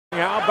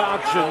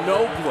about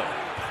Ginobili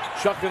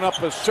chucking up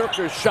a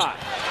Circus shot?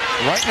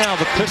 Right now,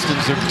 the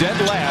Pistons are dead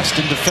last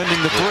in defending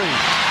the three.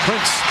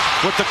 Prince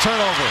with the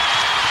turnover.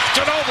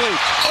 Ginobili,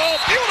 oh,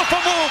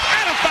 beautiful move,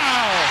 and a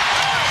foul.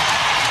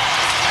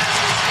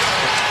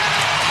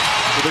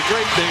 The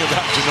great thing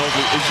about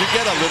Ginobili is you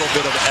get a little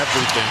bit of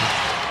everything.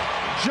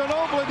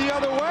 Ginobili the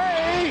other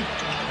way.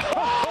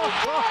 Oh,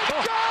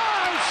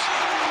 gosh!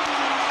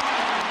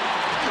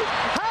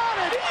 How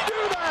did he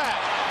do that?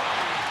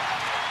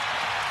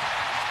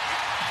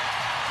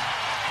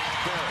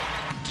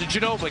 To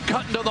Ginobili,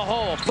 cutting to the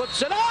hole,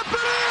 puts it up and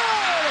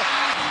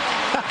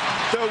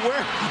in!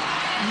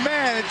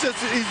 Man, it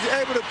just he's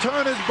able to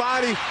turn his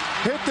body,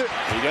 hit the.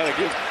 You got to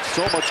give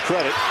so much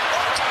credit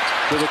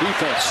to the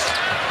defense.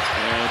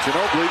 And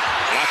Ginobili,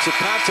 lots of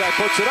contact,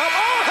 puts it up.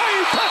 Oh,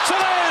 he puts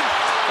it in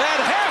at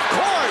half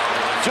court.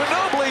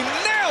 Ginobili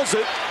nails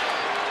it.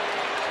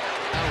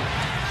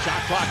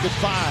 Shot clock at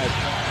 5.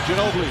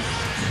 Ginobili.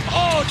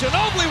 Oh,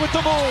 Ginobili with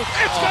the move.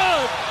 It's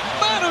good.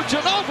 Manu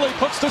Ginobili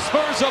puts the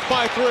Spurs up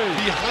by 3.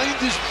 Behind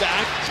his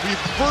back,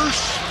 reverse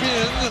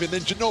spin. And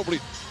then Ginobili,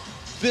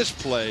 this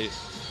play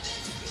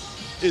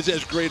is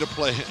as great a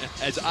play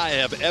as I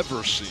have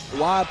ever seen.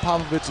 Why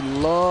Popovich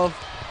love.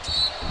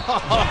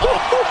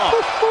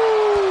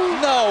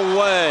 No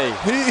way.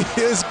 He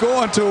is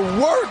going to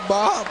work,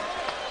 Bob.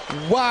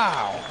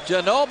 Wow.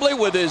 Ginobili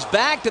with his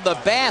back to the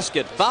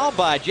basket, fouled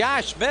by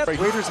Josh Smith.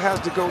 Waiters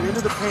has to go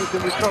into the paint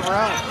and recover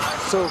out.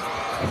 So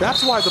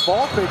that's why the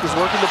ball fake is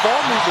working. The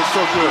ball movement is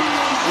so good.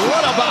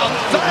 What about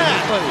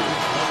that?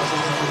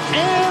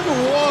 And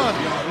one.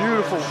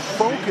 Beautiful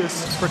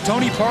focus. For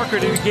Tony Parker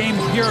to do a game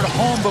here at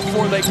home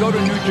before they go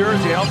to New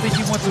Jersey. I don't think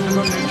he wants them to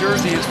go to New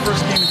Jersey his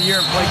first game of the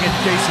year and play against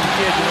Jason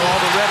Kidd. You know, all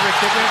the rhetoric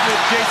they're going to get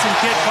Jason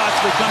Kidd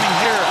possibly coming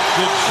here.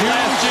 Did you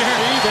see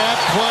that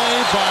play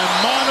by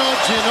Manu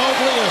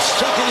Ginobili, a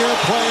second-year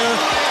player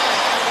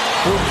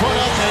who put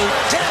up a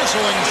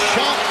dazzling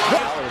shot?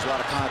 There's a lot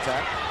of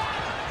contact.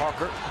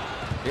 Parker,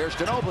 here's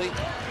Ginobili.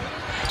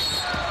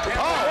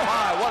 Oh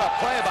my, what a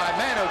play by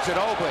Manu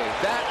Ginobili.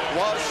 That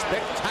was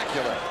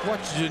spectacular.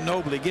 Watch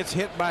Ginobili gets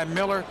hit by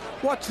Miller.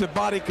 Watch the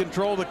body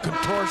control, the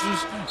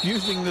contortions,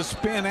 using the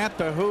spin at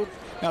the hoop.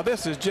 Now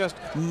this is just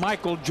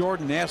Michael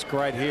Jordan-esque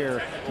right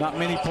here. Not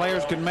many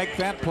players can make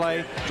that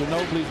play.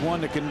 Ginobili's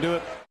one that can do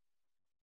it.